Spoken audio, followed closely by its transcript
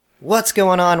What's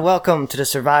going on? Welcome to the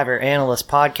Survivor Analyst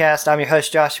Podcast. I'm your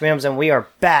host, Josh Mims, and we are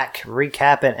back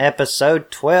recapping episode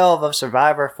 12 of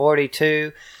Survivor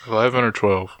 42. 11 or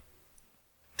 12?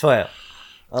 12.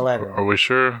 11. Are we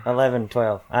sure? 11,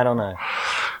 12. I don't know.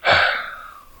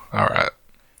 All right.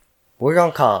 We're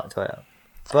going to call it 12.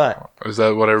 But, Is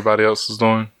that what everybody else is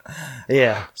doing?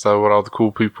 yeah. Is that what all the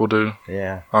cool people do?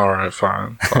 Yeah. All right,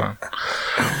 fine.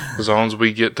 As long as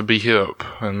we get to be hip,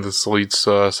 and this leads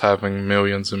to us having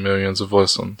millions and millions of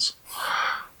listens.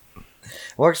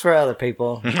 Works for other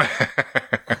people.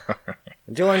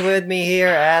 Joined with me here,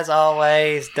 as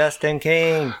always, Dustin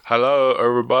King. Hello,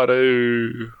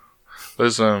 everybody.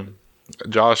 Listen,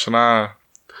 Josh and I,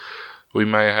 we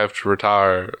may have to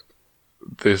retire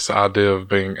this idea of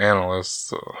being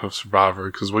analysts of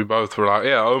Survivor, because we both were like,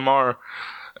 yeah, Omar.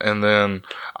 And then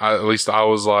I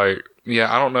was like,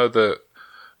 yeah, I don't know that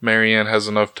Marianne has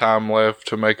enough time left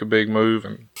to make a big move.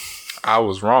 And I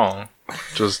was wrong,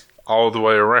 just all the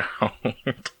way around.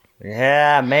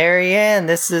 Yeah, Marianne.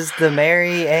 This is the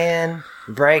Marianne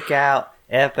breakout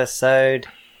episode.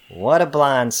 What a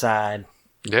blindside.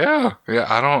 Yeah,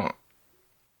 I don't,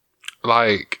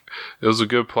 it was a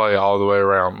good play all the way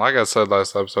around. Like I said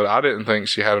last episode, I didn't think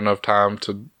she had enough time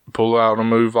to pull out a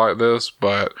move like this,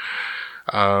 but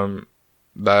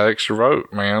that extra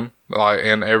vote, man.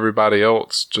 And everybody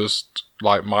else, just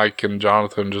like Mike and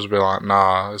Jonathan, just be like,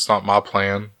 nah, it's not my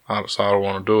plan, so I don't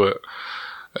want to do it.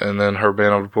 And then her being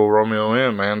able to pull Romeo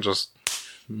in, man, just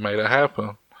made it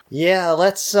happen. Yeah,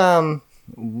 let's,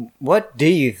 what do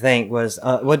you think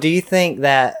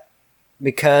that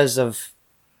because of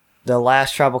the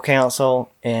last tribal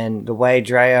council and the way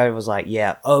Drea was like,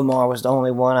 yeah, Omar was the only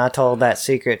one I told that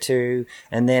secret to,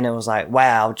 and then it was like,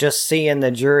 wow, just seeing the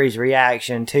jury's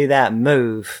reaction to that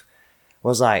move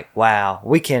was like, wow,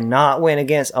 we cannot win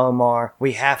against Omar.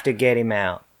 We have to get him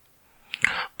out.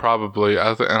 Probably.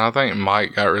 I think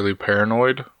Mike got really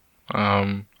paranoid.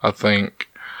 I think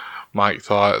Mike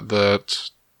thought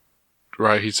that,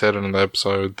 right, he said in the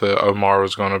episode that Omar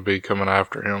was going to be coming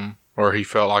after him, or he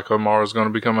felt like Omar was going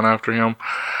to be coming after him.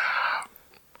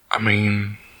 I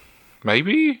mean,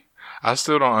 maybe? I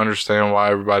still don't understand why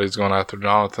everybody's going after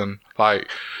Jonathan.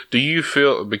 Do you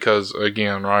feel, because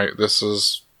again, right, this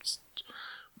is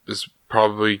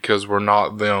probably because we're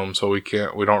not them, so we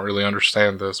don't really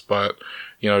understand this, but,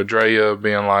 Drea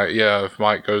being like, yeah, if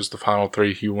Mike goes to final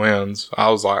three, he wins. I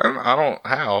was like, I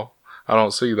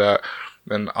don't see that.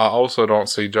 And I also don't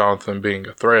see Jonathan being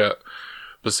a threat,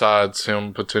 besides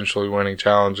him potentially winning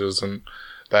challenges and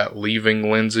that leaving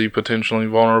Lindsay potentially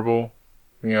vulnerable,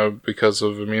 because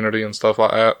of immunity and stuff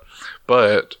like that.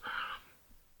 But,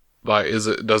 does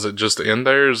it just end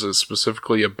there? Is it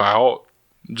specifically about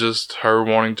just her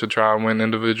wanting to try and win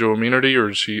individual immunity, or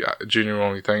does she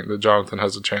genuinely think that Jonathan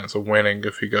has a chance of winning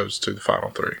if he goes to the final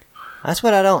three? That's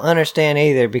what I don't understand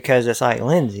either, because it's like,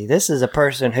 Lindsay, this is a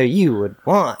person who you would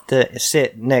want to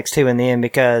sit next to in the end,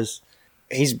 because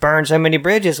he's burned so many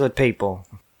bridges with people.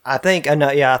 I think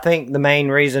the main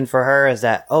reason for her is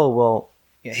that,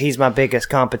 he's my biggest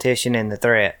competition in the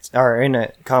threats,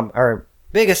 or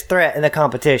biggest threat in the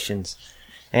competitions.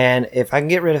 And if I can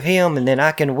get rid of him, and then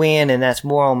I can win, and that's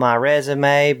more on my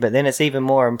resume, but then it's even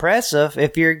more impressive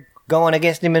if you're going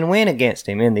against him and win against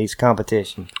him in these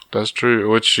competitions. That's true,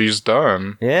 which she's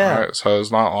done. Yeah. Right? So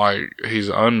it's not like he's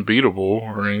unbeatable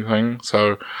or anything.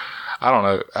 So I don't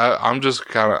know. I'm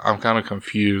kind of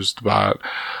confused by it.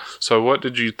 So what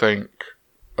did you think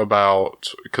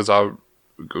about, because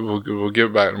we'll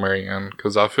get back to Marianne,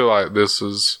 because I feel like this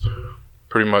is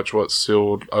pretty much what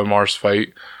sealed Omar's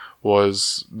fate,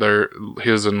 was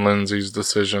his and Lindsay's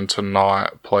decision to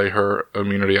not play her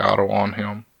immunity idol on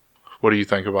him. What do you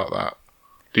think about that?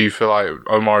 Do you feel like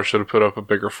Omar should have put up a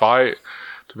bigger fight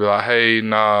to be like, hey,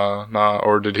 nah,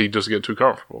 or did he just get too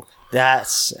comfortable?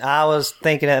 I was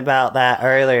thinking about that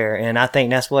earlier, and I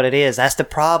think that's what it is. That's the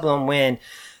problem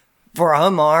for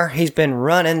Omar, he's been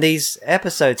running these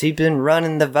episodes. He's been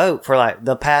running the vote for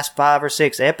the past 5 or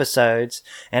 6 episodes,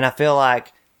 and I feel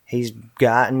like he's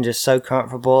gotten just so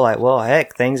comfortable,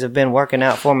 heck, things have been working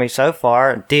out for me so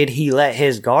far. Did he let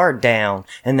his guard down?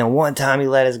 And then one time he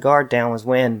let his guard down was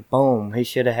when, boom, he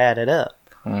should have had it up.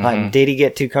 Mm-hmm. Did he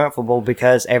get too comfortable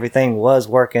because everything was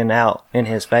working out in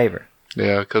his favor?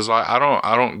 Yeah, because I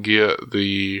don't get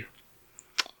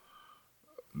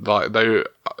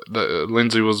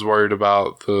Lindsay was worried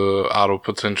about the idol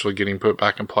potentially getting put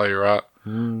back in play, right?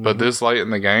 Mm-hmm. But this late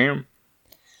in the game?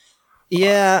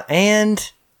 Yeah,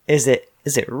 and is it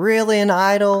really an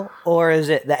idol, or is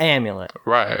it the amulet?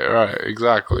 Right,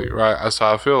 exactly, right.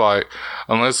 So I feel like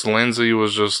unless Lindsay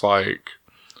was just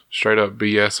straight up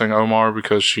BSing Omar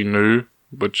because she knew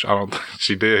which I don't think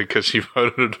she did because she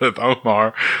voted with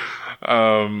Omar.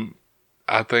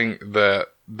 I think that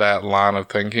line of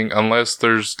thinking, unless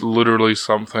there's literally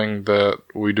something that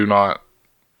we do not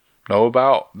know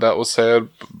about that was said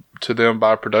to them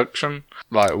by production,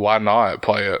 like, why not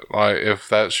play it? Like, if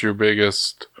that's your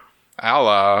biggest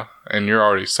ally and you're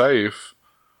already safe,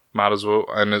 might as well,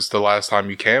 and it's the last time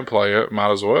you can play it,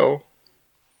 might as well.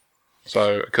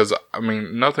 So, because, I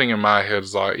mean, nothing in my head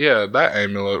is like, yeah, that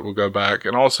amulet will go back,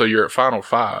 and also you're at Final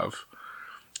 5.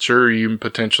 Sure, you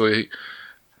potentially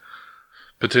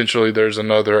there's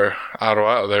another idol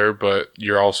out there, but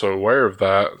you're also aware of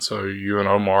that, so you and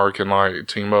Omar can, like,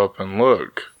 team up and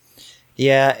look.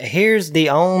 Yeah, here's the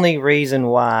only reason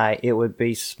why it would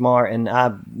be smart, and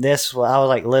I was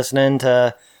like listening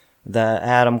to the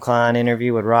Adam Klein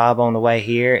interview with Rob on the way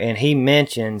here, and he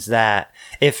mentions that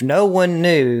if no one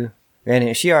knew,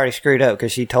 and she already screwed up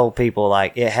because she told people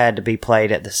like it had to be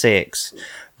played at the 6,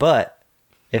 but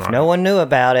if no one knew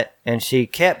about it and she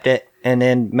kept it and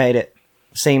then made it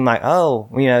seem like, oh,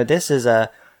 you know, this is an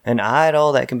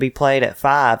idol that can be played at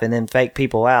 5 and then fake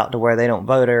people out to where they don't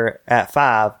vote her at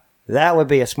 5, that would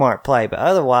be a smart play. But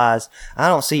otherwise, I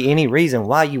don't see any reason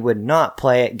why you would not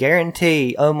play it.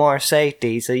 Guarantee Omar's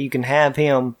safety so you can have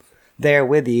him there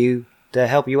with you to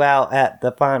help you out at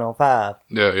the Final 5.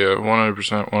 Yeah,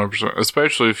 100%.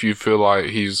 Especially if you feel like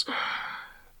he's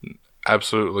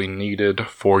absolutely needed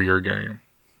for your game,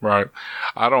 right?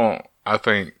 I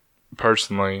think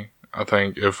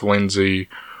if Lindsay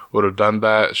would have done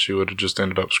that, she would have just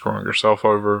ended up screwing herself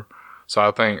over. So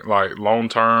I think, like, long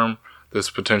term, this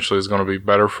potentially is going to be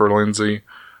better for Lindsay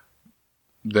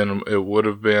than it would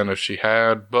have been if she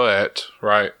had. But,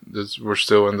 right, we're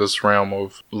still in this realm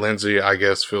of Lindsay, I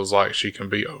guess, feels like she can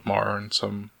beat Omar in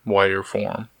some way or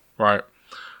form, right?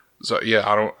 So,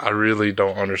 yeah, I really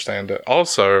don't understand it.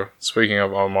 Also, speaking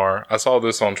of Omar, I saw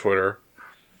this on Twitter.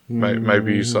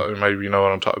 Maybe you know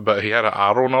what I'm talking about. But he had an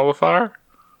idol nullifier?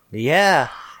 Yeah.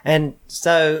 And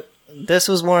so this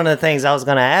was one of the things I was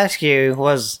going to ask you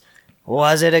was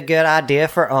it a good idea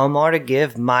for Omar to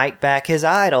give Mike back his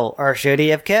idol, or should he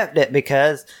have kept it?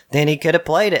 Because then he could have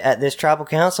played it at this tribal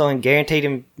council and guaranteed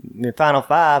him the Final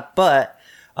 5. But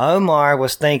Omar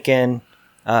was thinking,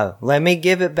 oh, let me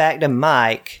give it back to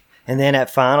Mike, and then at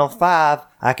Final 5,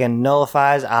 I can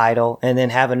nullify his idol and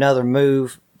then have another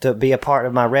move to be a part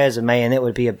of my resume, and it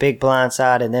would be a big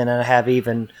blindside, and then I'd have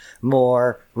even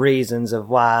more reasons of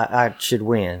why I should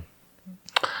win.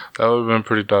 That would have been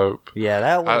pretty dope. Yeah,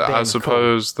 that would have been I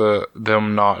suppose cool. That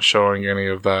them not showing any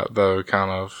of that, though, kind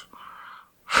of,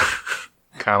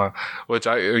 which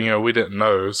we didn't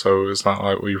know, so it's not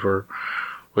like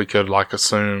we could, like,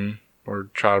 assume or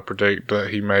try to predict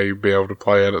that he may be able to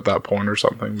play it at that point or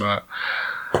something, but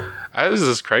that is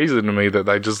just crazy to me that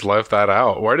they just left that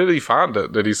out. Where did he find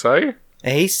it? Did he say?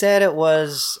 He said it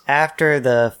was after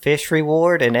the fish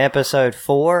reward in episode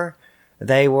 4.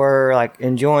 They were like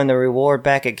enjoying the reward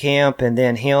back at camp, and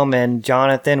then him and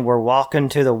Jonathan were walking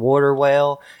to the water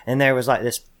well, and there was like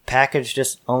this package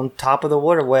just on top of the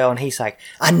water well, and he's like,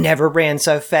 I never ran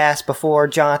so fast before,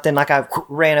 Jonathan. Like, I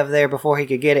ran over there before he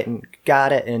could get it and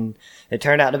got it, and it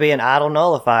turned out to be an idol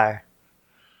nullifier.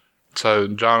 So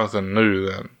Jonathan knew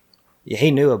then? Yeah,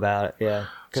 he knew about it, yeah.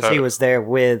 Because he was there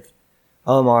with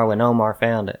Omar when Omar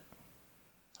found it.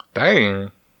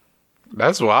 Dang.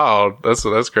 That's wild.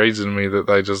 That's crazy to me that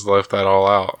they just left that all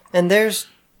out. And there's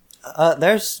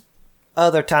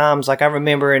other times, like I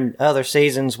remember in other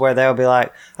seasons where they'll be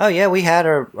like, oh yeah, we had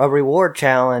a reward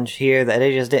challenge here that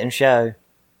they just didn't show.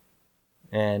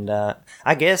 And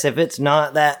I guess if it's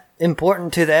not that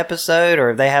important to the episode,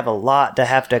 or if they have a lot to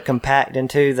have to compact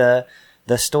into the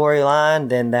storyline,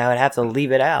 then they would have to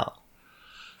leave it out.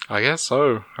 I guess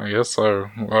so.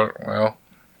 Well,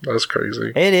 that's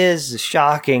crazy. It is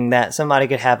shocking that somebody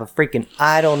could have a freaking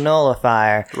idol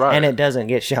nullifier, right, and it doesn't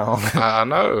get shown. I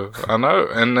know.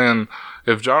 And then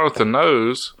if Jonathan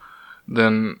knows,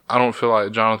 then I don't feel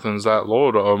like Jonathan's that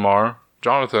loyal to Omar.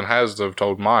 Jonathan has to have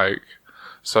told Mike.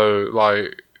 So,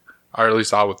 like, or at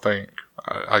least I would think.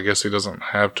 I guess he doesn't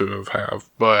have to have.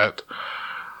 But,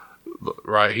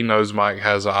 right, he knows Mike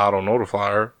has an idol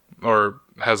nullifier, or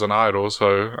has an idol,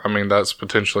 so, I mean, that's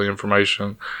potentially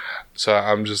information. So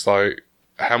I'm just like,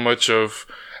 how much of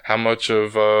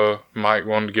Mike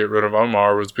wanted to get rid of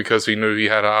Omar was because he knew he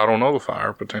had an idol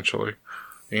nullifier, potentially,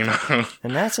 you know?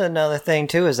 And that's another thing,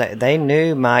 too, is that they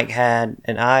knew Mike had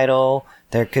an idol.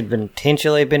 There could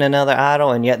potentially been another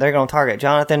idol, and yet they're going to target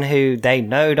Jonathan, who they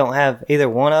know don't have either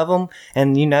one of them.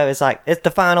 And, it's like, it's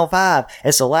the Final 5.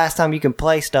 It's the last time you can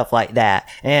play stuff like that.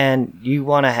 And you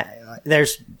want to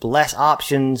there's less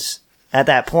options at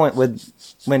that point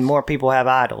when more people have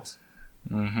idols.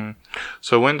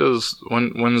 So when's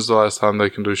the last time they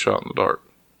can do Shot in the Dark?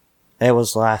 It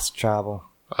was last tribal.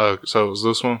 So it was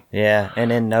this one? Yeah,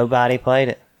 and then nobody played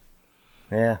it.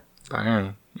 Yeah.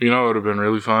 Dang. You know, it would have been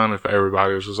really fun if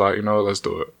everybody was just like, you know what, let's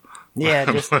do it. Yeah,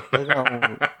 just we're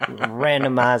gonna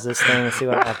randomize this thing and see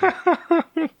what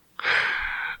happens.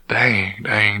 Dang.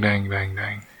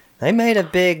 They made a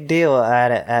big deal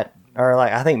at it or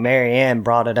like I think Mary Ann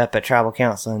brought it up at tribal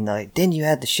council and like, then you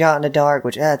had the Shot in the Dark,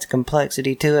 which adds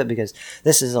complexity to it because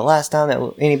this is the last time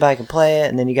that anybody can play it,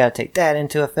 and then you got to take that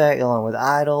into effect along with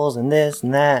idols and this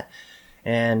and that,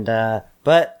 and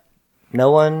but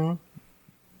no one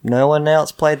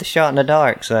else played the Shot in the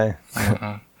Dark, so.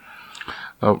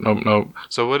 Nope.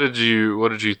 So what did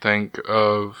you think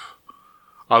of?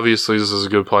 Obviously, this is a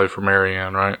good play for Mary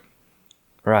Ann, right?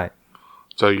 Right.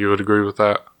 So you would agree with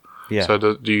that? Yeah. So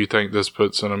do you think this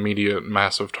puts an immediate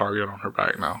massive target on her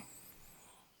back now?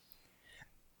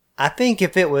 I think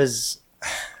if it was,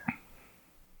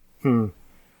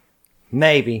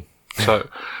 maybe. So,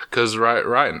 because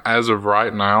right as of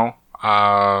right now,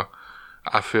 I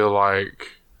feel like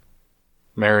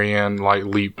Mary Ann like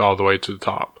leaped all the way to the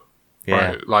top.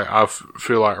 Yeah. Right? Like I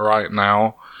feel like right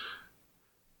now,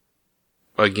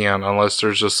 again, unless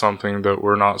there's just something that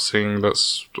we're not seeing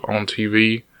that's on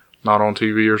TV, not on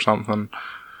TV or something,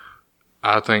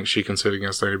 I think she can sit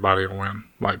against anybody and win.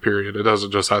 Like, period. It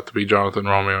doesn't just have to be Jonathan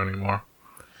Romeo anymore.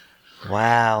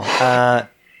 Wow.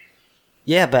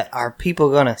 Yeah, but are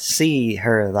people gonna see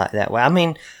her like that way? I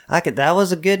mean, that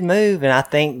was a good move, and I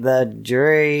think the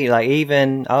jury, like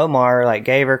even Omar, like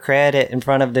gave her credit in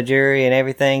front of the jury and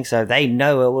everything, so they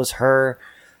know it was her.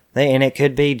 And it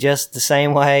could be just the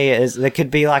same way as it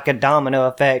could be like a domino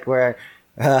effect where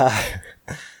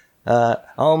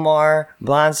Omar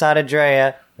blindsided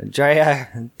Drea.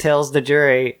 Drea tells the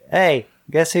jury, "Hey,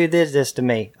 guess who did this to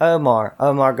me? Omar."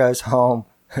 Omar goes home.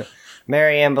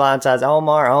 Mary Ann blindsides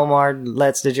Omar. Omar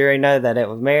lets the jury know that it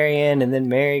was Mary Ann, and then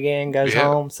Mary Ann goes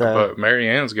home. So, but Mary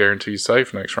Ann's guaranteed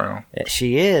safe next round.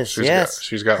 She is.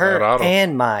 She's got her that auto.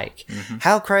 And Mike. Mm-hmm.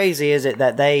 How crazy is it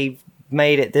that they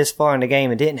made it this far in the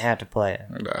game and didn't have to play it?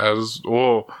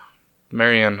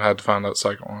 Mary Ann had to find that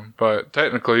second one, but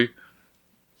technically,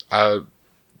 I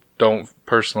don't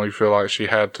personally feel like she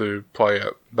had to play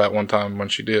it that one time when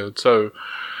she did. So.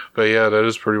 But yeah, that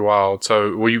is pretty wild.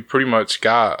 So we pretty much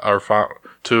got our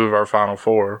two of our final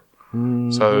four.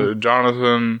 Mm-hmm. So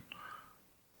Jonathan,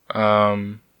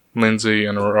 Lindsay,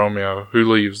 and Romeo. Who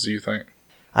leaves, do you think?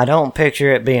 I don't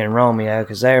picture it being Romeo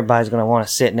because everybody's going to want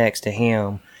to sit next to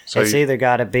him. So it's either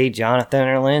got to be Jonathan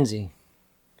or Lindsay.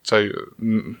 So,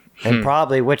 and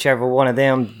probably whichever one of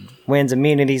them wins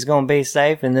immunity is going to be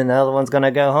safe, and then the other one's going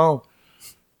to go home.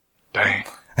 Dang.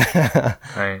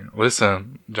 Hey,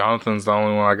 listen, Jonathan's the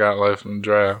only one I got left in the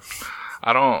draft.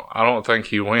 I don't think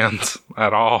he wins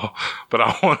at all, but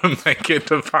I want to make it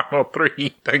to final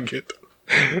three. Dang it.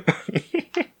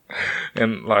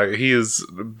 And like, he has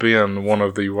been one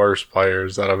of the worst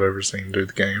players that I've ever seen do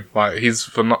the game. Like, he's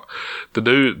the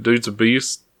dude's a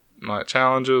beast, like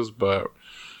challenges, but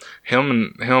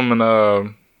him and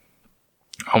I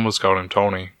almost called him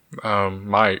Tony,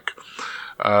 Mike,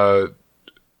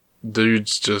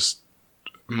 dude's just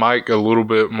Mike a little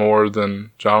bit more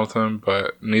than Jonathan,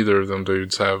 but neither of them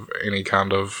dudes have any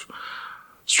kind of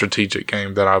strategic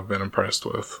game that I've been impressed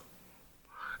with.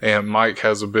 And Mike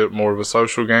has a bit more of a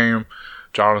social game.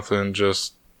 Jonathan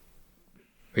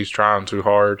he's trying too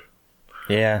hard.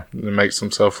 Yeah. It makes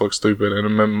himself look stupid.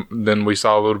 And then we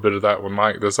saw a little bit of that with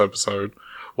Mike this episode.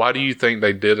 Why do you think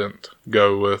they didn't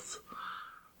go with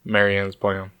Mary Ann's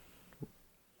plan?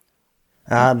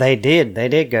 They did. They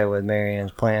did go with Mary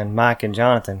Ann's plan, Mike and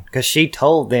Jonathan, because she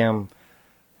told them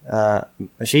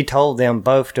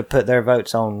both to put their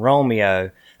votes on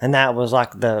Romeo, and that was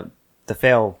like the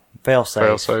fail safe.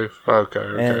 Fail safe.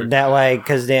 Okay. And that way,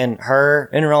 because then her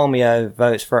and Romeo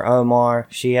votes for Omar.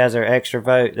 She has her extra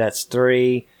vote. That's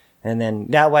 3, and then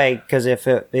that way, because if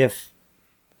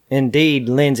indeed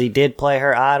Lindsay did play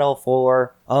her idol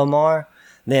for Omar,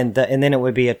 then it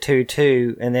would be a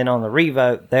 2-2, and then on the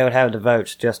revote, they would have the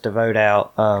votes just to vote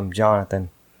out Jonathan.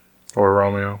 Or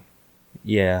Romeo.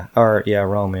 Yeah,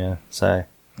 Romeo. So.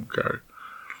 Okay.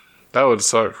 That would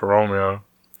suck for Romeo.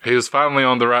 He was finally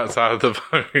on the right side of the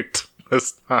vote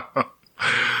this time.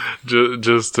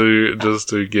 just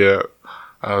to get,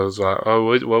 I was like,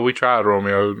 we tried,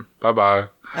 Romeo. Bye-bye.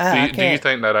 Do you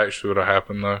think that actually would have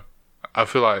happened, though? I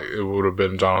feel like it would have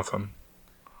been Jonathan.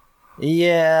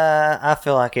 Yeah, I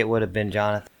feel like it would have been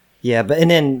Jonathan. Yeah, but and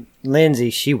then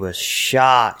Lindsay, she was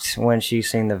shocked when she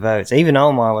seen the votes. Even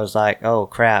Omar was like, "Oh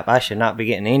crap, I should not be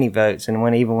getting any votes."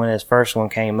 And even when his first one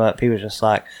came up, he was just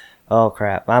like, "Oh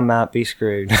crap, I might be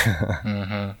screwed."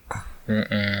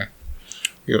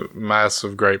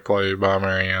 Massive great play by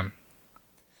Marianne.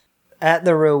 At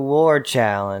the reward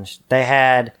challenge, they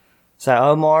had so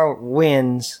Omar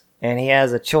wins, and he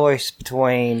has a choice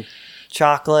between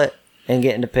chocolate and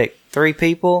getting to pick 3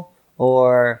 people,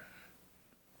 or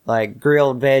like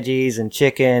grilled veggies and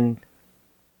chicken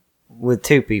with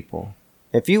 2 people.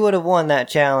 If you would have won that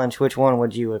challenge, which one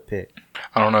would you have picked?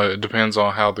 I don't know. It depends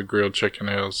on how the grilled chicken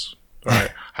is,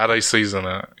 right? How they season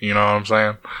it. You know what I'm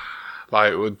saying?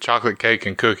 Like with chocolate cake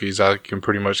and cookies, I can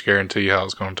pretty much guarantee how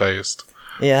it's going to taste.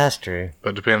 Yeah, that's true.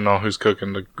 But depending on who's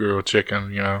cooking the grilled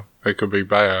chicken, it could be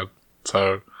bad.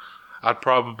 So I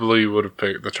probably would have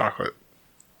picked the chocolate.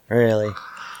 Really?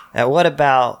 What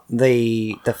about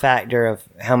the factor of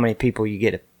how many people you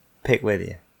get to pick with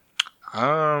you?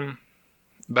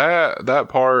 That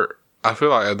part, I feel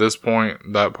like at this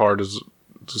point, that part is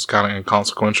just kind of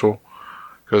inconsequential.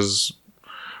 Because,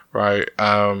 right,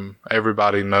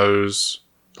 everybody knows,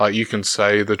 like, you can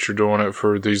say that you're doing it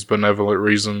for these benevolent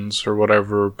reasons or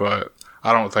whatever, but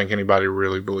I don't think anybody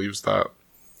really believes that.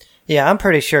 Yeah, I'm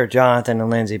pretty sure Jonathan and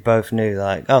Lindsay both knew,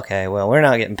 like, okay, well, we're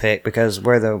not getting picked because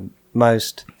we're the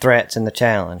most threats in the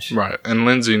challenge. Right, and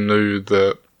Lindsay knew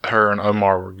that her and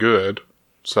Omar were good,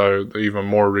 so even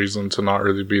more reason to not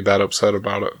really be that upset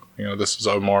about it. This is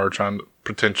Omar trying to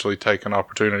potentially take an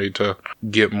opportunity to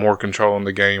get more control in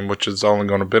the game, which is only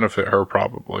going to benefit her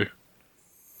probably.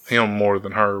 Him more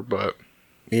than her, but...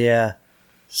 Yeah.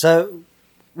 So,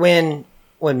 when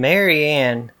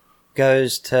Marianne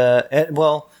goes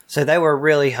to... So they were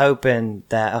really hoping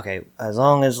that, okay, as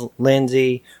long as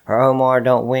Lindsay or Omar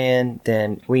don't win,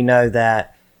 then we know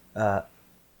that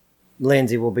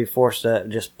Lindsay will be forced to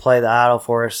just play the idol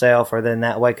for herself, or then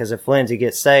that way, because if Lindsay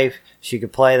gets safe, she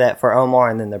could play that for Omar,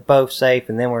 and then they're both safe,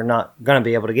 and then we're not going to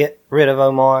be able to get rid of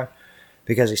Omar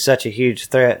because he's such a huge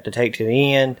threat to take to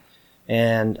the end.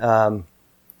 And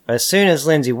as soon as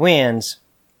Lindsay wins,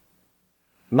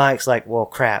 Mike's like, well,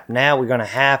 crap, now we're going to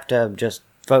have to just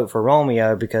vote for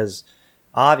Romeo because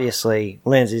obviously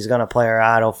Lindsay's going to play her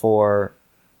idol for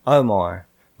Omar.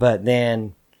 But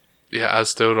then... Yeah, I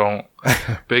still don't...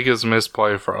 Biggest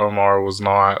misplay for Omar was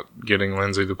not getting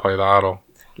Lindsay to play the idol.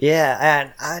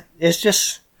 Yeah, and it's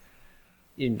just...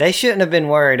 They shouldn't have been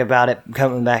worried about it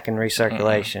coming back in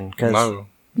recirculation. Because no,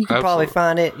 you could probably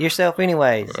find it yourself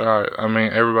anyways. All right, I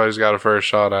mean, everybody's got a fair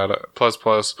shot at it.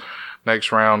 Plus,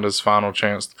 next round is final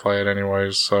chance to play it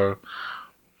anyways, so...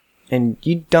 And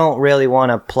you don't really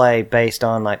want to play based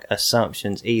on, like,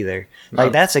 assumptions either.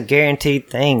 Like, that's a guaranteed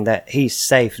thing that he's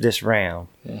safe this round.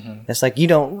 Mm-hmm. It's like you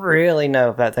don't really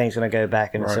know if that thing's going to go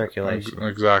back into circulation.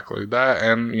 Exactly. That,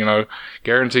 and,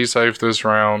 guarantee safe this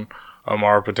round.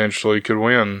 Omar potentially could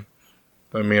win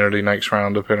the immunity next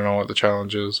round, depending on what the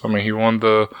challenge is. I mean, he won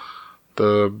the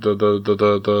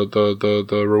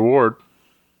reward.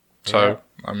 So, yeah.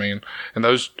 I mean, and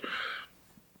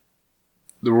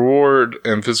the reward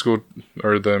and physical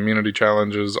or the immunity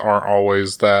challenges aren't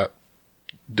always that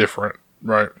different,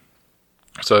 right?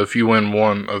 So if you win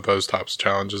one of those types of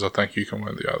challenges, I think you can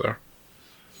win the other,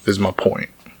 is my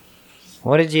point.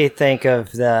 What did you think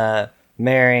of the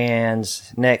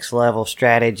Marianne's next level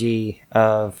strategy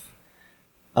of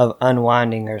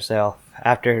unwinding herself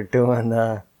after doing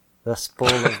the spool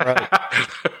of rope?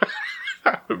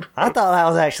 I thought that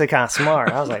was actually kind of smart.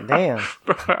 I was like, damn.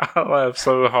 I laughed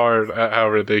so hard at how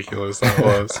ridiculous that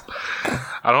was.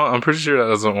 I'm pretty sure that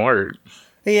doesn't work.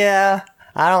 Yeah.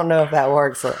 I don't know if that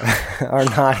works or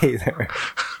not either.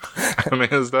 I mean,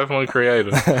 it's definitely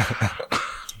creative.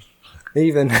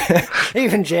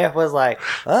 Even Jeff was like,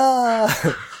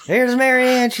 here's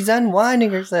Marianne. She's unwinding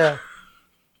herself.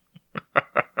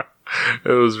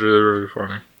 It was really, really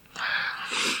funny.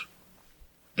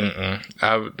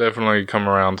 I've definitely come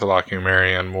around to liking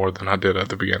Marianne more than I did at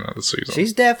the beginning of the season.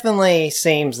 She's definitely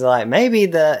seems like maybe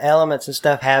the elements and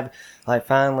stuff have like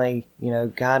finally,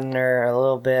 gotten her a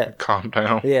little bit. Calm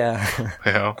down. Yeah.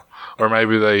 Yeah. Or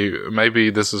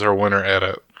maybe this is her winter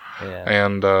edit. Yeah.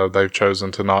 And they've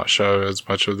chosen to not show as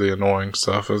much of the annoying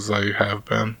stuff as they have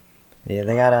been. Yeah,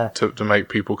 they gotta... To make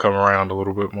people come around a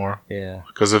little bit more. Yeah.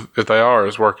 Because if they are,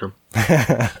 it's working.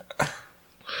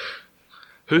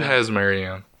 Who has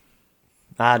Marianne?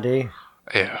 I do.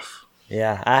 F.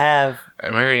 Yeah, I have...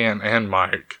 Marianne and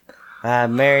Mike. I have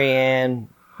Marianne,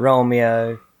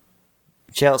 Romeo.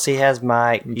 Chelsea has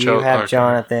Mike. You have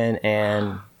Jonathan,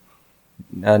 and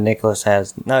Nicholas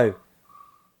has... No.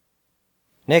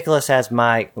 Nicholas has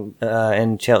Mike,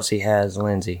 and Chelsea has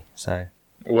Lindsay. So,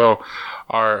 Well,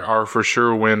 our for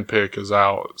sure win pick is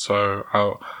out, so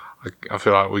I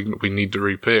feel like we need to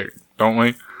repick, don't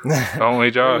we? Don't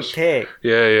we, Josh? pick.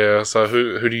 Yeah. So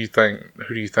who do you think?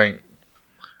 Who do you think?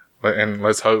 And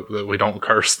let's hope that we don't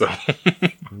curse them.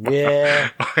 Yeah.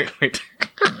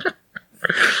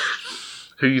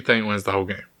 Who do you think wins the whole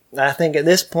game? I think at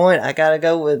this point I gotta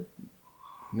go with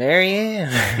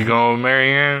Marianne. You going with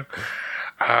Marianne?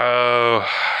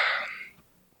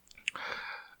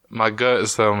 My gut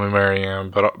is telling me Marianne,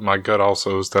 but my gut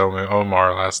also is telling me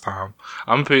Omar last time.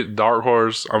 I'm pick Dark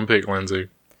Horse. I'm pick Lindsay.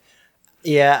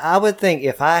 Yeah, I would think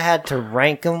if I had to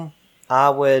rank them, I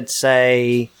would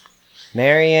say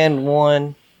Marianne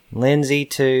 1, Lindsay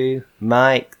 2,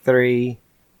 Mike 3,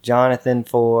 Jonathan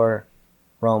 4,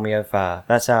 Romeo 5.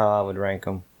 That's how I would rank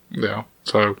them. Yeah.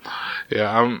 So, yeah,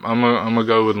 I'm gonna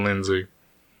go with Lindsay.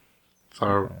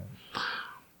 So,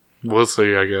 we'll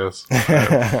see, I guess.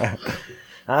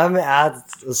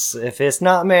 If it's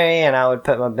not Marianne, I would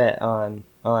put my bet on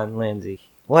Lindsay.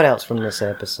 What else from this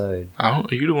episode?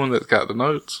 You're the one that's got the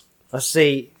notes. Let's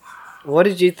see. What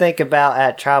did you think about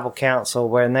at Tribal Council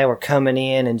when they were coming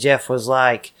in and Jeff was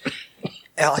like,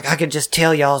 I could just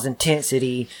tell y'all's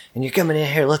intensity, and you're coming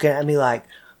in here looking at me like,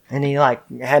 and he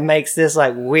makes this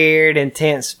like weird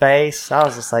intense face. I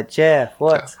was just like, Jeff,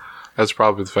 what? That's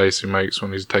probably the face he makes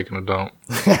when he's taking a dump.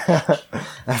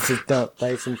 That's his dump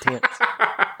face intense.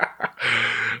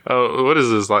 Oh, what is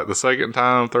this? Like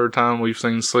the third time we've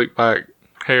seen slick back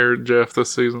hair Jeff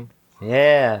this season?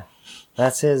 Yeah,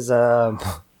 that's his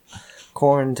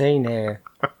quarantine hair.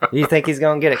 You think he's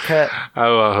gonna get it cut?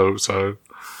 Oh, I hope so.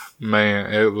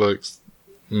 Man, it looks.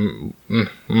 I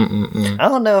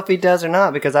don't know if he does or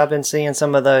not because I've been seeing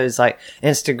some of those like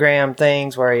Instagram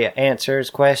things where he answers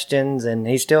questions and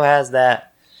he still has the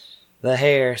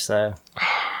hair. So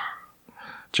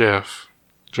Jeff,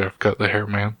 cut the hair,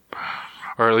 man,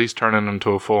 or at least turn it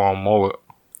into a full-on mullet.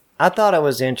 I thought it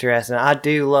was interesting. I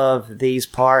do love these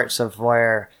parts of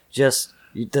where just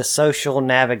the social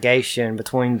navigation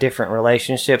between different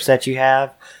relationships that you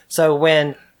have. So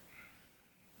when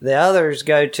the others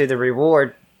go to the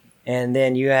reward, and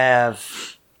then you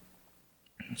have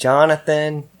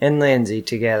Jonathan and Lindsay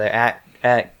together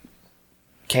at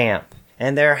camp.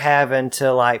 And they're having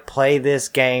to like play this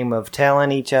game of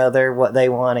telling each other what they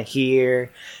want to hear.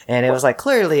 And it was like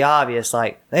clearly obvious,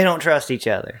 like they don't trust each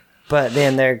other. But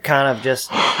then they're kind of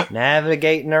just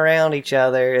navigating around each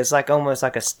other. It's like almost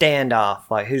like a standoff,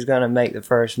 like who's going to make the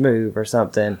first move or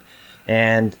something.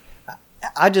 And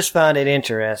I just find it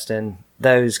interesting,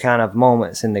 those kind of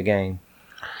moments in the game.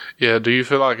 Yeah, do you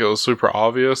feel like it was super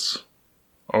obvious?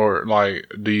 Or,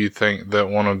 like, do you think that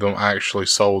one of them actually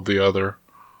sold the other?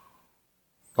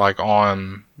 Like,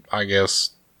 on, I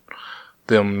guess,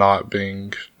 them not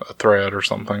being a threat or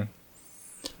something?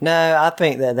 No, I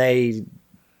think that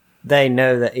they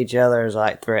know that each other is,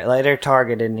 like, threat. Like, they're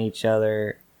targeting each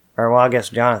other. Or, well, I guess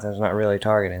Jonathan's not really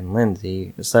targeting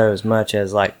Lindsay so as much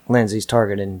as, like, Lindsay's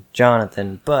targeting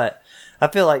Jonathan. But I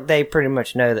feel like they pretty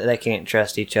much know that they can't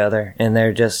trust each other, and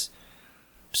they're just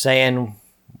saying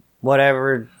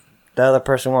whatever the other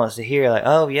person wants to hear. Like,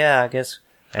 oh yeah, I guess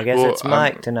it's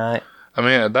Mike tonight. I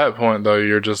mean, at that point though,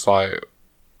 you're just like,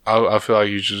 I feel like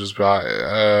you should just be like,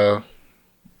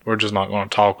 we're just not going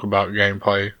to talk about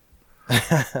gameplay.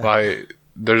 Like,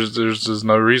 there's just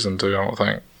no reason to. I don't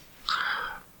think.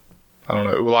 I don't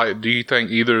know. Like, do you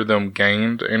think either of them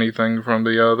gained anything from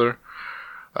the other?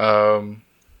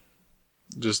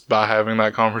 Just by having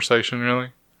that conversation,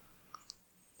 really?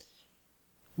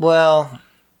 Well,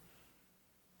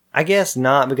 I guess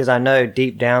not, because I know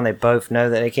deep down they both know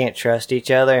that they can't trust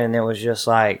each other, and it was just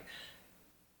like,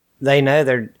 they know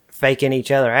they're faking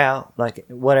each other out. Like,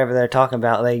 whatever they're talking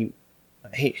about,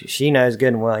 she knows good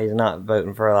and well he's not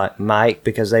voting for, like, Mike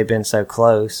because they've been so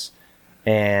close,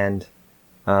 and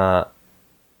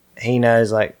he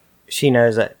knows, like, she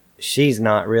knows that she's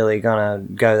not really gonna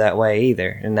go that way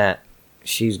either, and that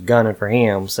she's gunning for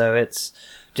him. So it's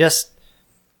just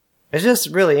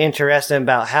really interesting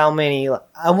about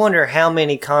I wonder how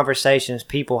many conversations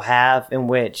people have in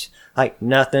which like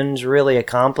nothing's really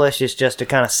accomplished. It's just to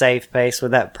kind of save face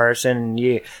with that person. And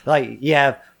you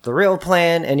have the real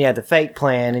plan and you have the fake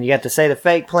plan, and you have to say the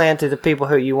fake plan to the people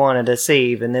who you want to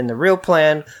deceive, and then the real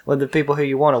plan with the people who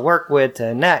you want to work with to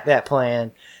enact that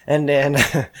plan. And then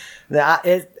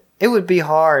it would be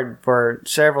hard for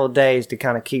several days to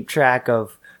kind of keep track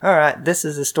of, all right, this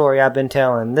is the story I've been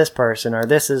telling this person, or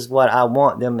this is what I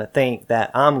want them to think that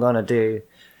I'm going to do.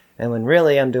 And when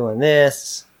really I'm doing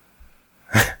this,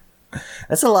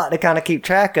 that's a lot to kind of keep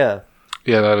track of.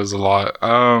 Yeah, that is a lot.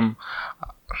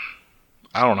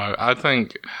 I don't know. I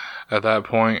think at that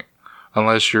point,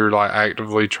 unless you're like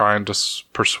actively trying to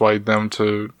persuade them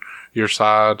to your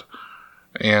side,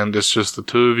 and it's just the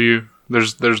two of you,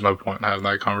 there's no point in having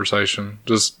that conversation.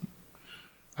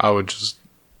 I wouldn't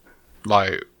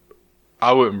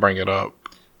bring it up.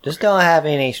 Just don't have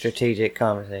any strategic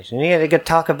conversation. You gotta go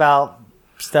talk about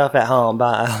stuff at home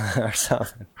or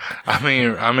something.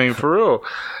 I mean, for real.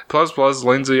 Plus,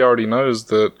 Lindsay already knows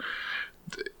that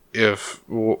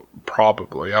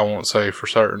probably, I won't say for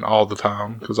certain all the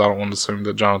time, because I don't want to assume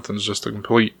that Jonathan's just a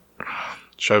complete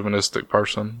chauvinistic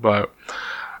person, but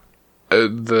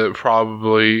that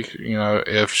probably,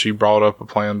 if she brought up a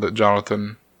plan that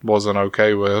Jonathan wasn't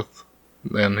okay with,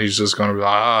 then he's just going to be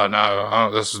like,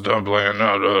 this is a dumb plan.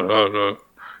 No.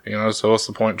 So what's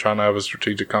the point in trying to have a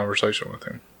strategic conversation with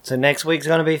him? So next week's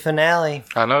going to be finale.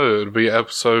 I know, it'll be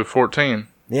episode 14.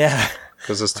 Yeah.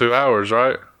 Because it's 2 hours,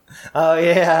 right? Oh,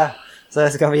 yeah. So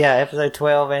it's going to be, episode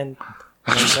 12 and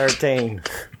 13.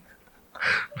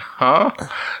 Huh?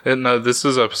 No, this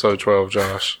is episode 12,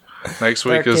 Josh. Next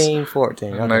week 13,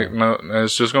 14. Okay. No,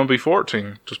 it's just going to be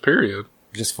 14. Just period.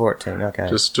 Just 14, okay.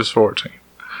 Just 14.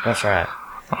 That's right.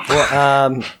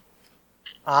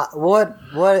 Well,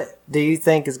 what do you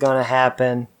think is going to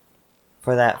happen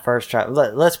for that first trial?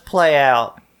 Let's play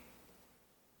out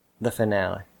the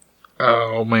finale.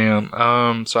 Oh man.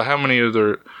 So how many are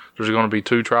there? There's going to be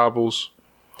 2 tribals.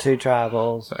 2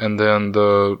 tribals. And then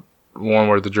the one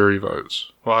where the jury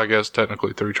votes. Well, I guess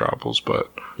technically 3 tribals,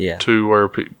 but yeah. 2 where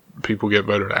people get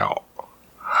voted out.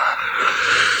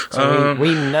 So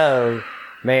we know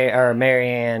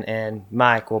Marianne and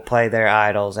Mike will play their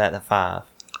idols at the 5.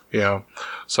 Yeah.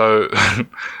 So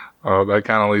that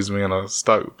kind of leaves me in a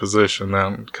stuck position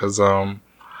then, because I'm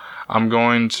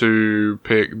going to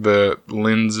pick that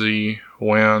Lindsay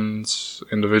wins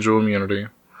individual immunity.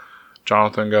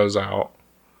 Jonathan goes out,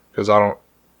 because I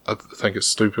think it's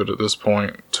stupid at this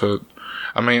point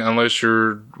unless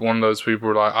you're one of those people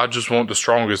who are like, I just want the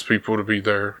strongest people to be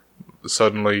there.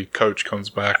 Suddenly Coach comes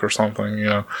back or something,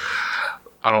 I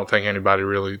don't think anybody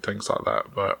really thinks like that,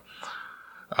 but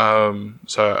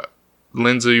so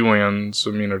Lindsay wins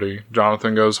immunity.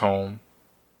 Jonathan goes home.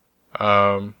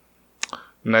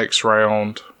 Next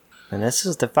round. And this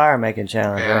is the fire making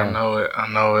challenge. Yeah, right? I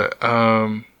know it.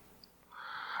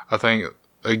 I think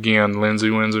again, Lindsay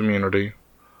wins immunity.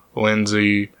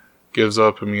 Lindsay gives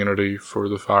up immunity for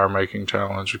the fire making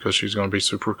challenge because she's going to be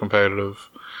super competitive.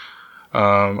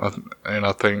 And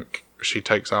I think she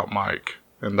takes out Mike,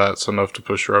 and that's enough to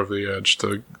push her over the edge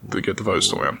to get the votes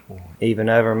to win. Even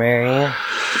over Marianne?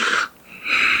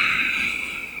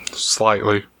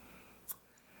 Slightly.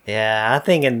 Yeah, I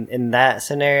think in that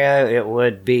scenario, it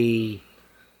would be,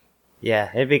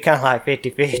 it'd be kind of like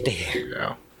 50-50.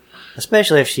 Yeah.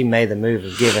 Especially if she made the move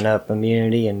of giving up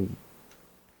immunity, and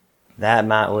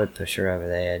that would push her over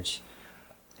the edge.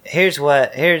 Here's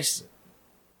what else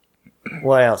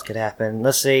could happen.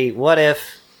 Let's see. What if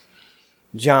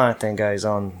Jonathan goes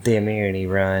on the immunity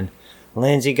run?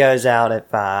 Lindsay goes out at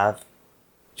 5.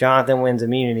 Jonathan wins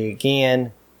immunity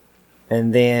again.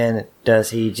 And then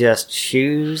does he just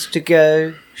choose to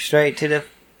go straight to the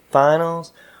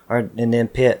finals? And then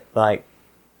pit like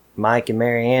Mike and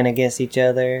Marianne against each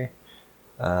other?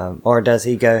 Or does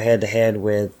he go head to head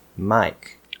with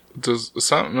Mike? Does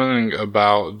something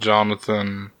about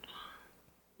Jonathan,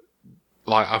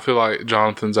 like, I feel like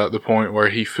Jonathan's at the point where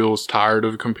he feels tired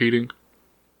of competing.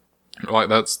 Like,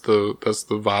 that's the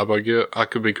vibe I get. I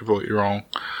could be completely wrong.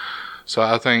 So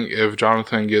I think if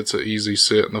Jonathan gets an easy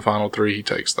sit in the final 3, he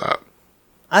takes that.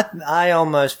 I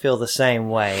almost feel the same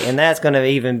way. And that's going to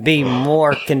even be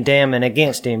more condemning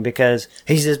against him, because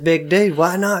he's this big dude.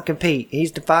 Why not compete?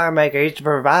 He's the fire maker. He's the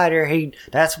provider.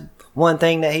 That's one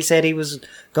thing that he said he was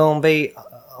going to be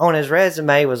on his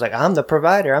resume, was like, I'm the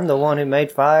provider. I'm the one who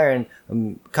made fire and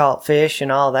caught fish and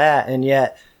all that. And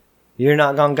yet you're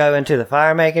not going to go into the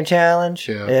fire making challenge?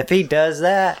 Yeah. If he does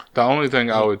that. The only thing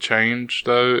I would change,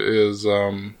 though, is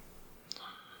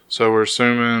so we're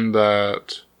assuming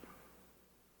that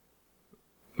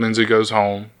Lindsay goes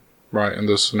home, right, in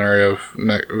this scenario,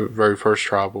 very first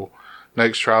tribal.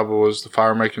 Next tribal is the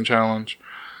fire making challenge.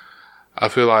 I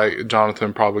feel like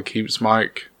Jonathan probably keeps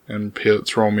Mike and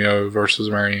pits Romeo versus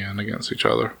Marianne against each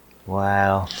other.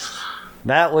 Wow.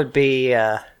 That would be,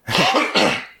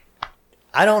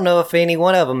 I don't know if any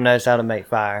one of them knows how to make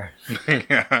fire.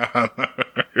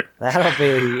 That'll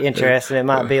be interesting. It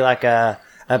might be like a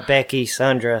Becky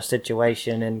Sundra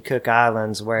situation in Cook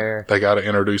Islands where they got to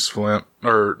introduce Flint,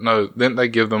 or no, didn't they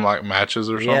give them like matches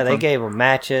or something? Yeah, they gave them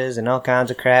matches and all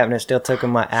kinds of crap, and it still took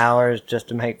them like hours just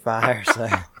to make fire. So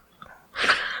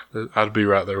I'd be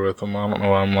right there with them. I don't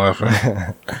know why I'm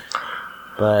laughing.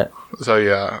 But So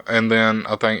yeah, and then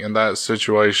I think in that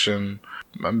situation,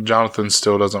 Jonathan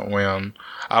still doesn't win.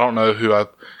 I don't know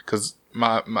because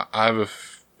I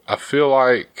feel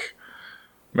like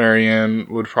Marianne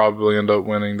would probably end up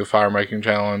winning the fire making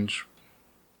challenge.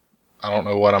 I don't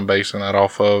know what I'm basing that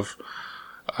off of.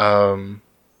 And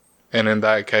in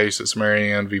that case, it's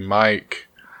Marianne v. Mike.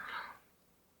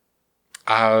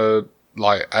 After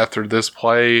this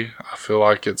play, I feel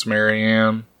like it's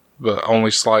Marianne, but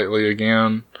only slightly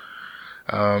again.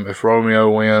 If Romeo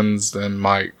wins, then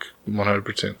Mike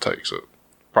 100% takes it.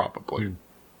 Probably.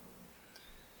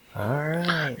 all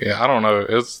right. Yeah, I don't know.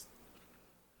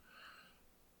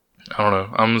 I don't know.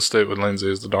 I'm going to stick with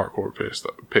Lindsay as the dark horse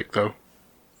pick, though.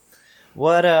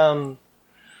 What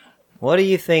do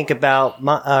you think about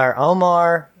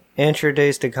Omar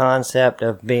introduced the concept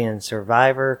of being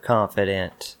survivor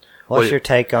confident? What's your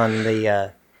take on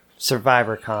the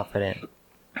survivor confident?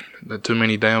 That too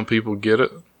many damn people get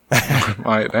it.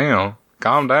 Like, damn,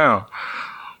 calm down.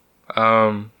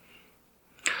 I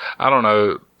don't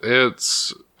know.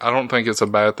 I don't think it's a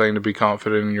bad thing to be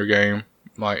confident in your game,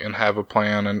 like, and have a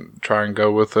plan and try and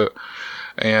go with it.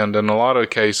 And in a lot of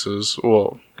cases,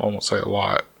 well, I won't say a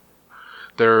lot.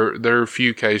 There are a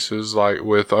few cases, like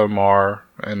with Omar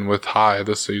and with Hai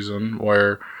this season,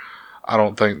 where I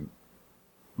don't think,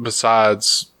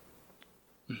 besides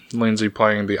Lindsay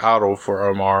playing the idol for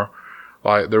Omar,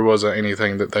 like, there wasn't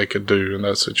anything that they could do in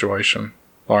that situation.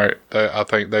 Like, I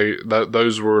think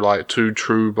those were like two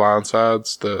true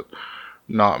blindsides that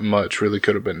not much really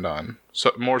could have been done.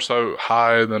 So more so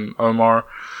Hai than Omar,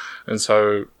 and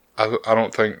so I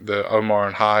don't think that Omar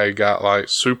and Hai got like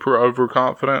super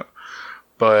overconfident,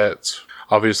 but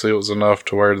obviously it was enough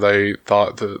to where they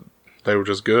thought that they were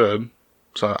just good.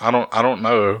 So I don't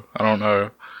know.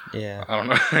 Yeah. I don't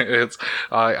know.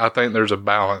 I think there's a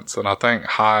balance, and I think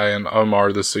Hai and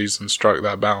Omar this season struck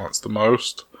that balance the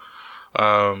most.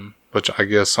 Which I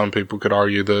guess some people could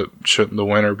argue that shouldn't the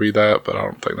winner be that, but I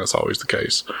don't think that's always the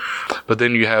case. But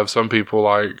then you have some people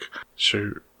I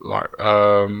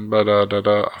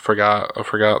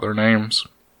forgot their names.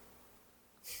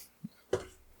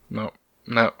 No,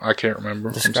 I can't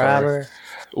remember. Describe her.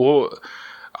 Well,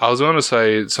 I was going to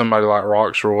say somebody like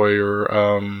Roxroy or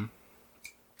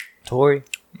Tori.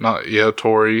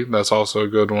 Tori. That's also a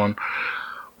good one.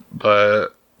 But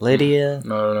Lydia.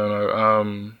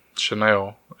 No.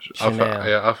 Chanel.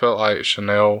 I felt like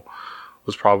Chanel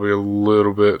was probably a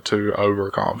little bit too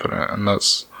overconfident, and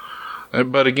that's.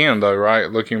 But again, though, right?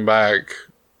 Looking back,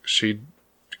 she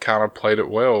kind of played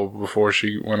it well before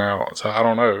she went out. So I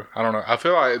don't know. I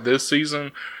feel like this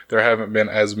season there haven't been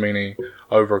as many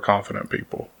overconfident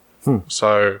people.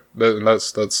 So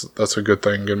that's a good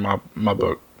thing in my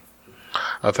book.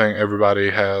 I think everybody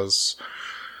has,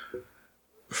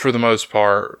 for the most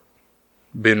part,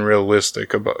 been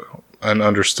realistic about and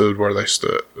understood where they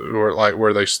stood, or like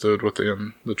where they stood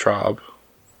within the tribe.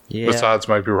 Yeah. Besides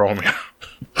maybe Romeo.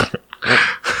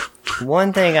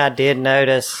 One thing I did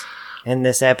notice in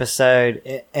this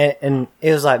episode, and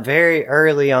it was like very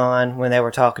early on when they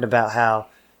were talking about how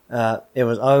it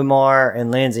was Omar and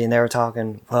Lindsay, and they were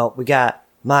talking, well, we got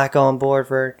Mike on board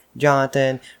for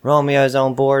Jonathan, Romeo's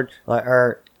on board,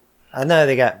 I know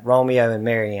they got Romeo and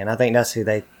Marianne. I think that's who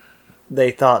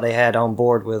they thought they had on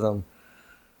board with them.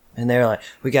 And they're like,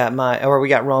 we got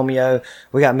Romeo,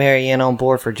 we got Marianne on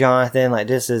board for Jonathan. Like,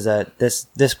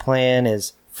 this plan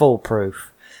is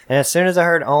foolproof. And as soon as I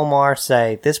heard Omar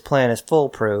say, this plan is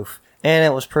foolproof, and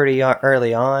it was pretty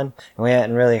early on, and we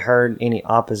hadn't really heard any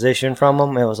opposition from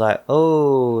them, it was like,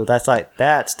 oh, that's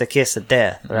the kiss of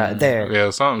death right there. Yeah,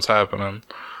 something's happening.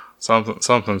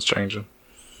 Something's changing.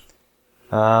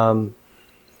 I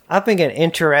think an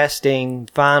interesting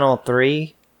final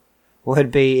three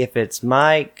would be if it's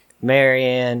Mike,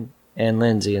 Marianne, and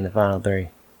Lindsay in the final three.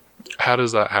 How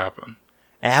does that happen?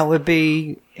 That would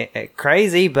be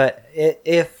crazy, but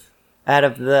if out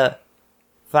of the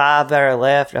 5 that are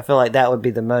left, I feel like that would be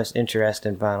the most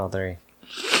interesting final three.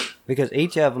 Because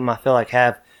each of them, I feel like,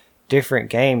 have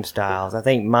different game styles. I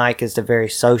think Mike is the very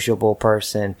sociable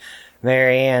person.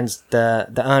 Marianne's the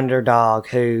underdog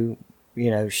who,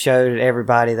 showed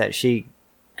everybody that she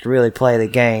could really play the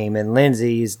game. And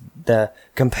Lindsay's the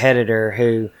competitor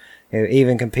who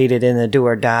even competed in the do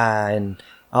or die and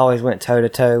always went toe to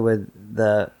toe with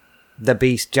the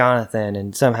beast Jonathan,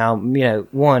 and somehow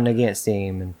won against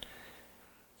him. And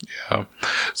yeah,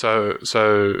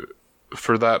 so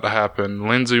for that to happen,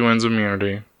 Lindsay wins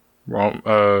immunity.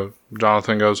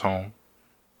 Jonathan goes home,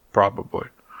 probably.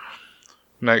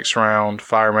 Next round,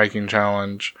 fire making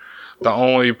challenge. The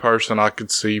only person I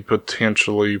could see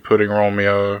potentially putting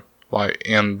Romeo like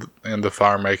in the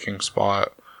fire making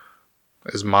spot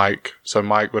is Mike. So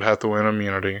Mike would have to win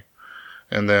immunity,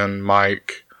 and then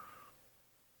Mike.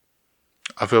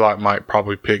 I feel like Mike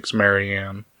probably picks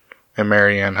Marianne, and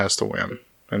Marianne has to win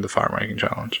in the fire making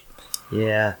challenge.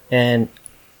 Yeah, and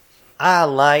I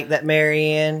like that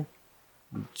Marianne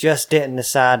just didn't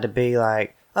decide to be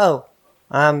like, oh,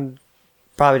 I'm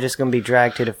probably just going to be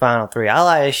dragged to the final 3. I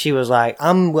like that she was like,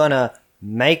 I'm going to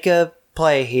make a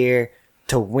play here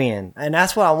to win. And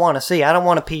that's what I want to see. I don't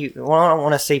want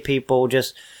to see people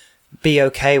just be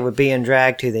okay with being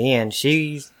dragged to the end.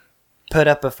 She put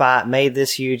up a fight, made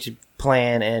this huge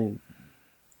plan, and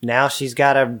now she's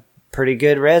got a pretty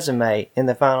good resume in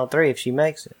the final 3 if she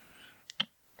makes it.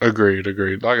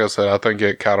 Agreed. Like I said, I think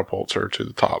it catapults her to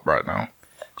the top right now.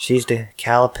 She's the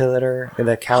caterpillar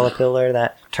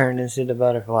that turned into the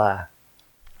butterfly.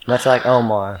 Much like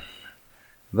Omar.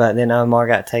 But then Omar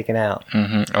got taken out.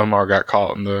 Mm-hmm. Omar got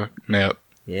caught in the net.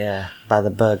 Yeah, by the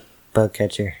bug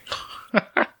catcher.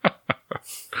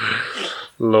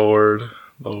 Lord.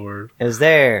 Is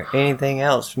there anything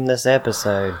else from this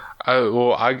episode?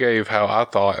 I gave how I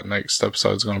thought next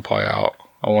episode's going to play out.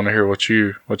 I want to hear what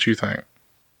you think.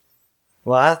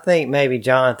 Well, I think maybe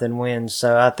Jonathan wins,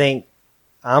 so I think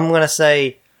I'm going to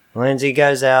say Lindsay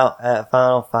goes out at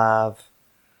final 5.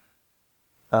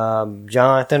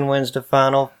 Jonathan wins the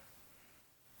final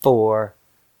 4.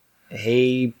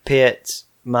 He pits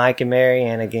Mike and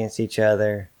Marianne against each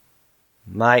other.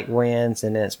 Mike wins,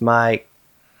 and it's Mike,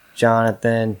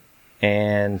 Jonathan,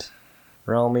 and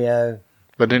Romeo.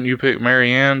 But didn't you pick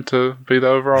Marianne to be the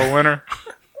overall winner?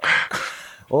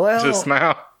 Well, just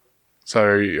now. So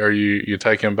are you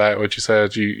taking back what you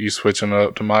said? You switching it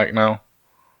up to Mike now?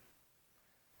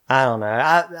 I don't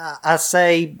know. I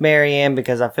say Marianne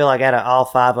because I feel like out of all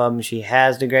 5 of them, she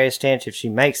has the greatest chance if she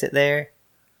makes it there.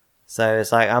 So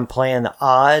it's like I'm playing the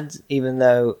odds, even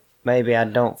though maybe I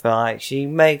don't feel like she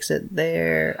makes it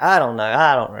there. I don't know.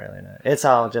 I don't really know. It's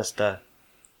all just a...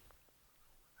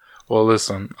 Well,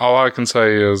 listen. All I can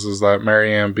say is that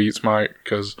Marianne beats Mike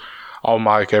because all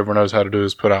Mike ever knows how to do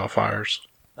is put out fires.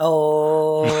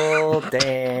 Oh,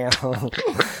 damn. Oh,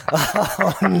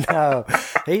 no.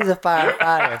 He's a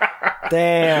firefighter.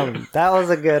 Damn. That was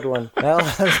a good one. I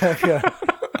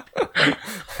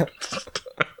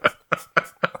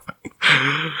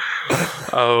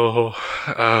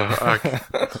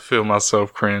feel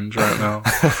myself cringe right now.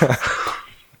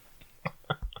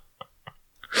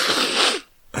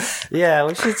 Yeah,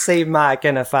 we should see Mike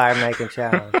in a fire making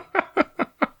challenge.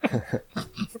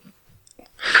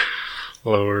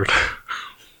 Lord.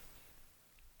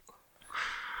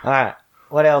 Alright,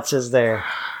 what else is there?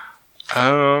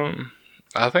 I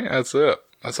think that's it.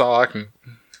 That's all I can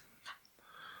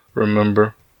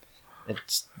remember.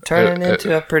 It's turning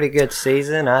into a pretty good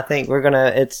season. I think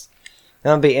it's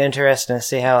gonna be interesting to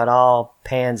see how it all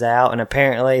pans out, and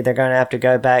apparently they're gonna have to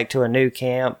go back to a new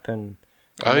camp and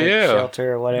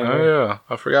shelter or whatever. Oh yeah,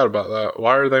 I forgot about that.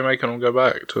 Why are they making them go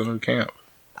back to a new camp?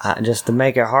 Just to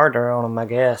make it harder on them, I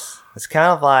guess. It's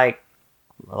kind of like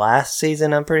last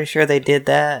season. I'm pretty sure they did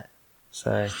that.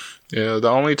 So yeah, the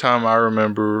only time I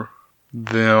remember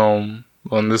them,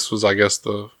 and this was, I guess,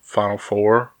 the Final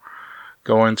 4,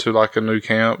 going to like a new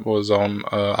camp was on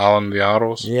Island of the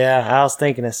Idols. Yeah, I was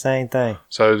thinking the same thing.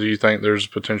 So do you think there's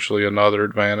potentially another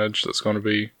advantage that's going to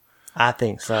be? I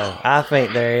think so. I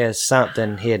think there is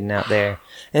something hidden out there.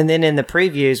 And then in the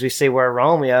previews, we see where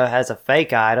Romeo has a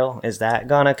fake idol. Is that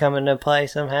going to come into play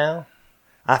somehow?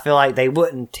 I feel like they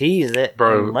wouldn't tease it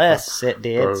unless it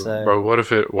did. Bro,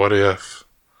 what if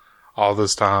all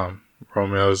this time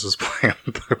Romeo's just playing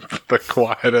the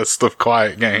quietest of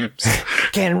quiet games?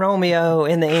 Can Romeo,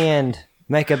 in the end,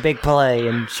 make a big play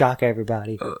and shock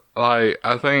everybody?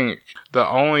 I think the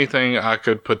only thing I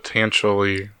could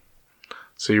potentially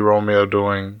see Romeo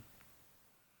doing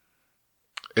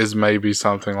is maybe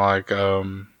something like,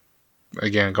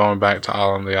 again, going back to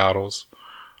Island of the Idols,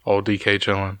 old DK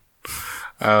chilling.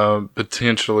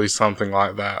 Potentially something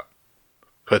like that.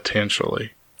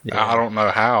 Potentially. Yeah. I don't know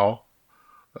how.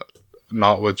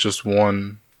 Not with just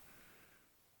one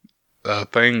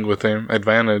thing with him,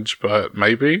 advantage, but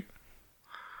maybe.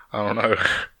 I don't know.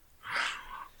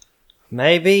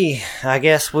 Maybe. I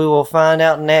guess we will find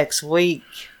out next week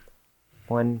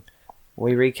when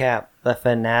we recap the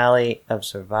finale of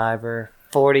Survivor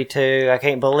 42. I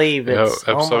can't believe it's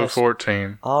episode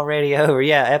 14 already over.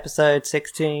 Yeah, episode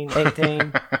 16,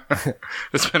 18.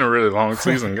 It's been a really long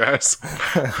season, guys.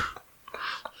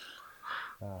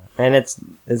 And it's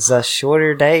a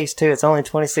shorter days too. It's only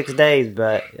 26 days,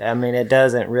 but I mean it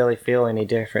doesn't really feel any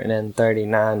different than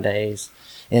 39 days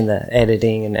in the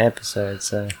editing and episodes.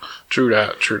 So True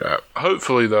that.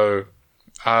 Hopefully though,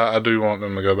 I do want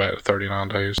them to go back to 39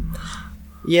 days.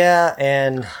 yeah,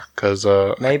 and Cause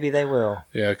maybe they will.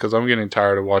 yeah, because I'm getting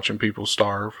tired of watching people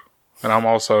starve. And I'm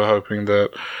also hoping that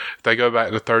if they go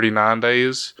back to 39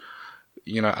 days,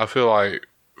 you know, I feel like,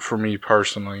 for me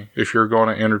personally, if you're going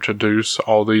to introduce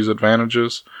all these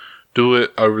advantages, do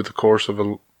it over the course of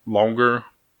a longer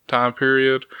time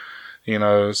period, you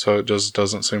know, so it just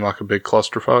doesn't seem like a big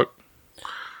clusterfuck.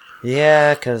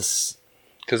 Yeah, because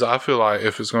I feel like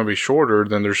if it's going to be shorter,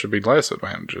 then there should be less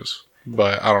advantages.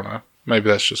 But I don't know.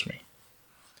 Maybe that's just me.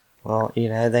 well, you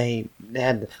know, they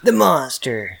had the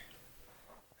monster.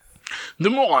 The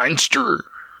monster.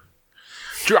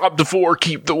 Drop the 4,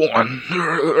 keep the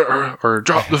 1. Or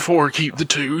drop the 4, keep the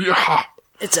 2.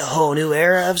 It's a whole new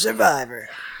era of Survivor.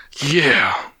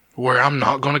 Yeah, where I'm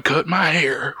not going to cut my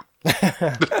hair.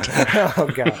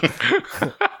 Oh, God.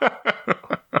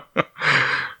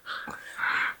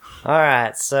 All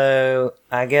right, so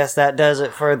I guess that does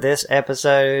it for this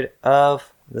episode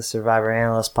of the Survivor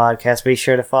Analyst Podcast. Be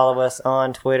sure to follow us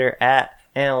on Twitter at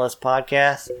Analyst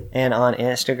Podcast and on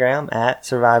Instagram at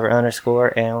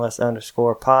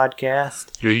Survivor_Analyst_podcast.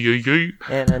 Yeah.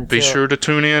 And until, Be sure to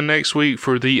tune in next week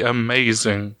for the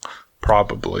amazing,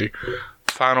 probably,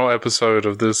 final episode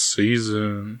of this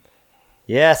season.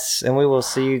 yes, and we will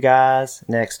see you guys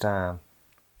next time.